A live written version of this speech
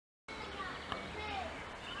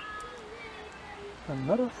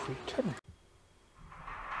another free tent.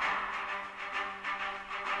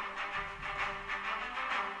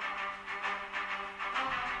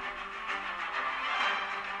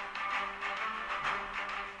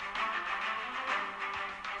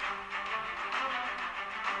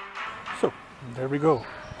 So, there we go.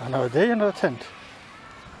 Another day, another tent.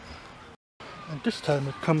 And this time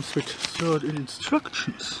it comes with certain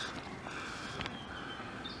instructions.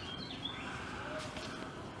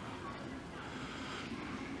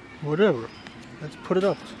 Whatever. Let's put it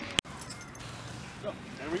up. So,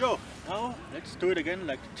 there we go. Now, let's do it again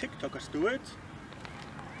like the TikTokers do it.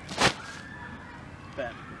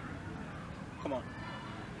 Bam. Come on.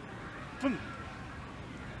 Boom.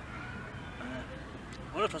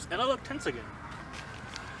 Well, it was analog tents again.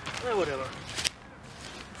 Whatever.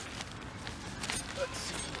 Let's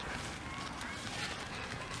see.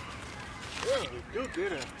 Well, we do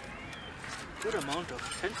get a good amount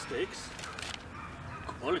of tent stakes.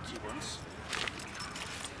 Quality ones.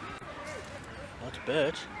 Not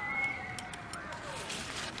bad.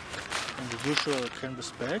 And the usual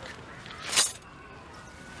canvas bag.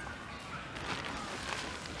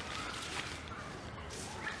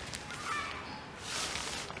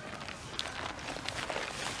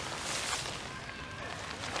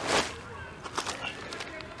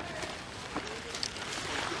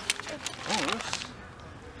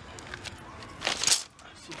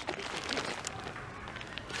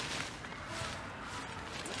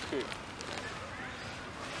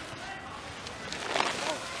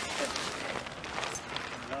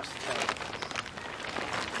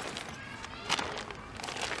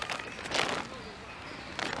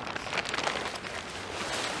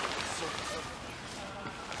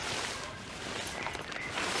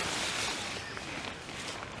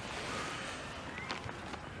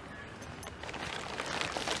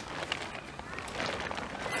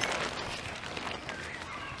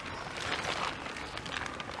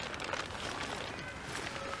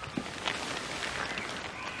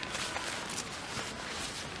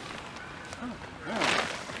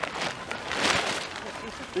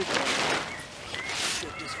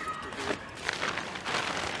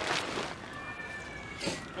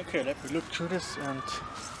 Okay, let me look through this and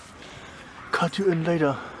cut you in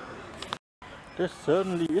later. This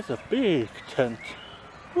certainly is a big tent.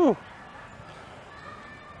 Whew.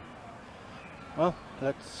 Well,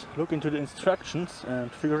 let's look into the instructions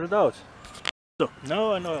and figure it out. So,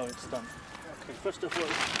 now I know how it's done. Okay, first of all,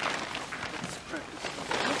 let's practice.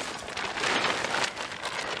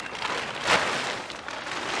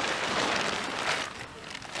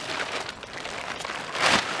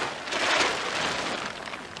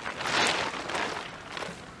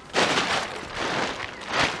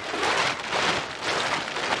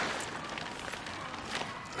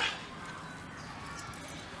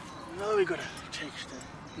 Now we gotta take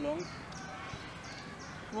the long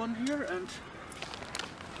one here and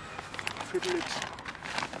fiddle it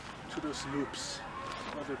to those loops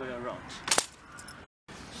all the way around.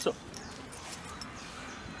 So,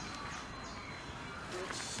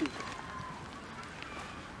 let's see.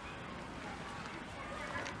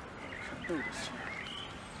 I can do this here.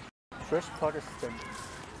 First part is standing.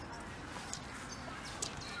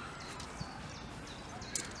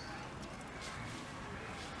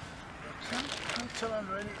 Until I'm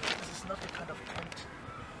ready, this is not the kind of tent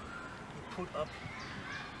you put up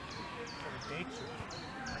for a day trip.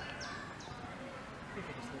 Look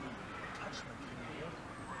at this little attachment thing here.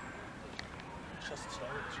 Just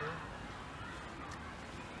slide it through.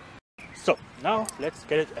 So, now let's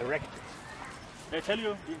get it erected. I tell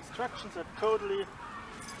you, the instructions are totally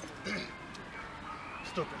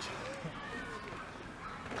stupid.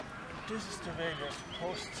 This is the way you're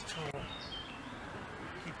supposed to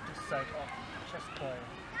keep this side up, just by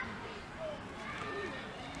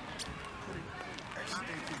putting a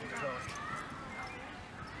stake in the ground.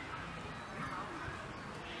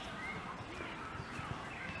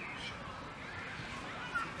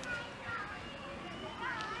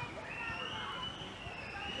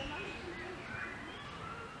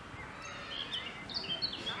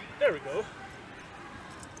 There we go.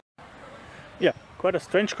 Yeah, quite a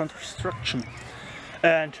strange construction.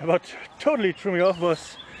 And what totally threw me off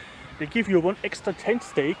was they give you one extra tent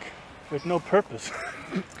stake with no purpose.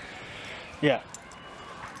 Yeah.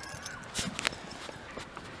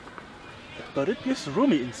 But it is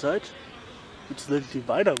roomy inside. It's the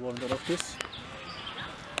divider one out of this.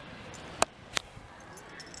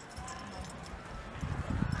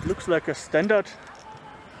 Looks like a standard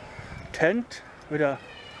tent with a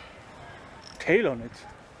tail on it.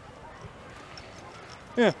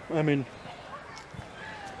 Yeah, I mean,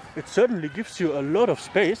 it certainly gives you a lot of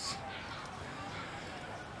space,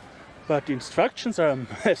 but the instructions are a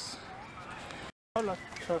mess. Now let's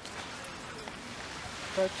just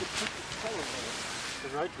try to put the power the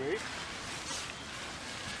right way.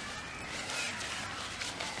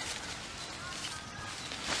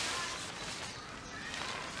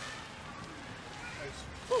 I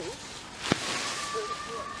suppose.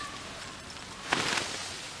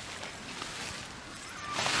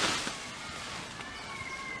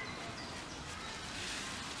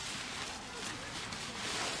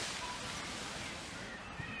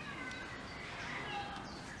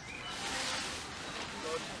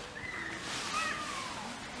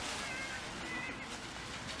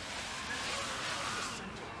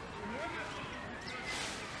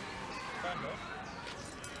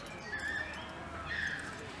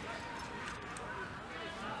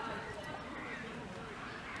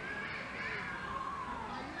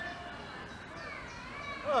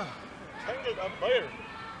 Tangled up wire.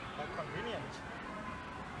 How convenient.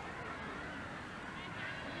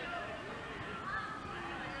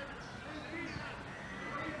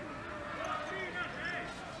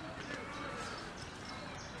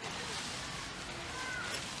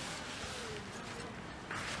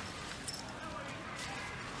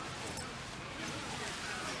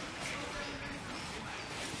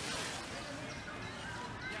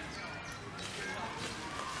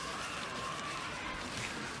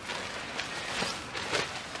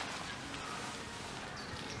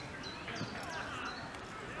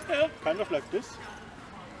 Yeah, kind of like this.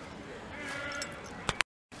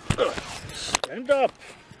 Stand up.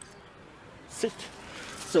 Sit.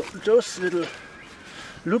 So those little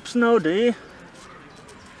loops now, they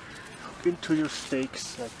hook into your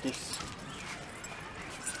stakes like this.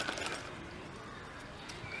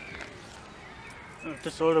 And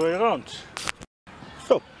this all the way around.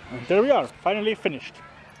 So, and there we are, finally finished.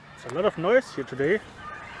 It's a lot of noise here today.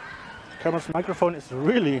 Camera's microphone is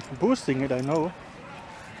really boosting it, I know.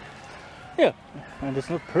 Yeah, and it's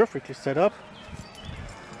not perfectly set up.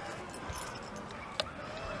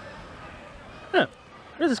 Yeah,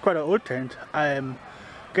 this is quite an old tent. I'm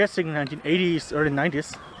guessing 1980s, early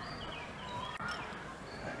 90s.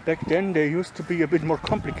 Back then they used to be a bit more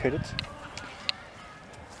complicated.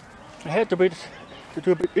 I had to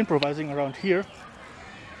do a bit improvising around here.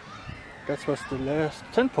 That's what the last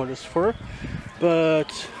tent pole is for,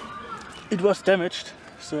 but it was damaged,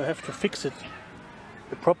 so I have to fix it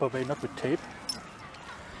the proper way, not with tape.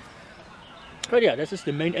 But yeah, this is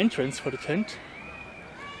the main entrance for the tent.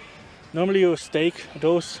 Normally you stake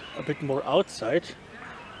those a bit more outside,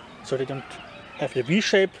 so they don't have the V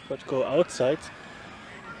shape but go outside,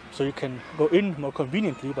 so you can go in more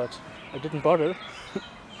conveniently, but I didn't bother.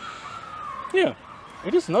 Yeah,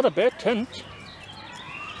 it is not a bad tent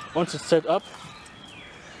once it's set up.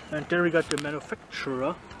 And there we got the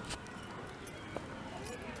manufacturer.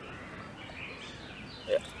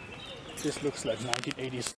 Yeah, this looks like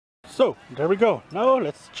 1980s. So there we go. Now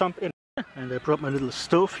let's jump in. And I brought my little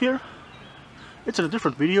stove here. It's in a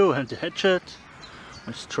different video, and the hatchet,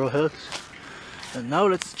 my straw hat. And now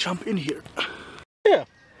let's jump in here. Yeah,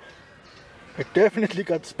 I definitely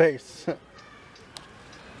got space.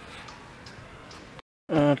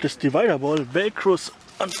 This divider wall velcros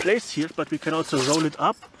on place here, but we can also roll it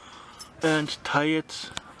up and tie it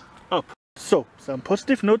up. So, some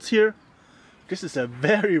positive notes here. This is a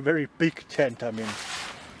very, very big tent, I mean.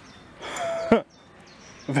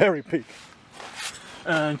 Very big.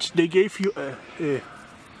 And they gave you a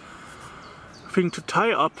thing to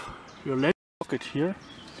tie up your leg pocket here.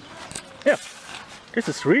 Yeah, this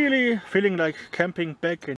is really feeling like camping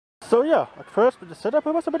back in. So yeah, at first with the setup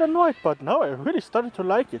I was a bit annoyed, but now I really started to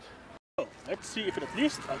like it. So let's see if it at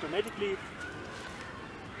least automatically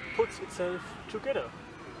puts itself together.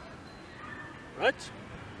 Right?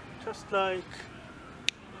 Just like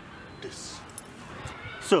this.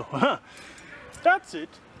 So, that's it.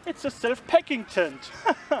 It's a self-packing tent.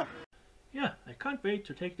 Yeah, I can't wait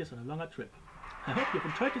to take this on a longer trip. I hope you've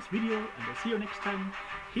enjoyed this video, and I'll see you next time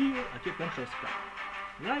here at the Adventurers Club.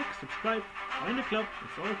 Like, subscribe, join the club,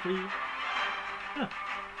 it's all free. Yeah,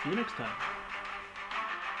 see you next time.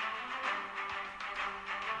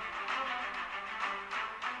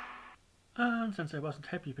 And since I wasn't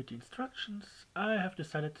happy with the instructions, I have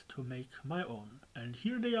decided to make my own. And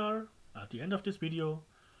here they are at the end of this video,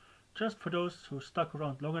 just for those who stuck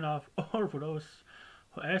around long enough, or for those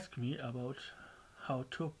who asked me about how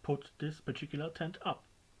to put this particular tent up.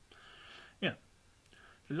 Yeah,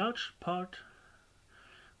 the large part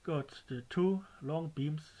got the two long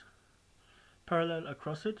beams parallel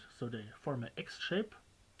across it, so they form an X shape,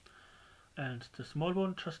 and the small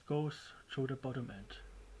one just goes through the bottom end.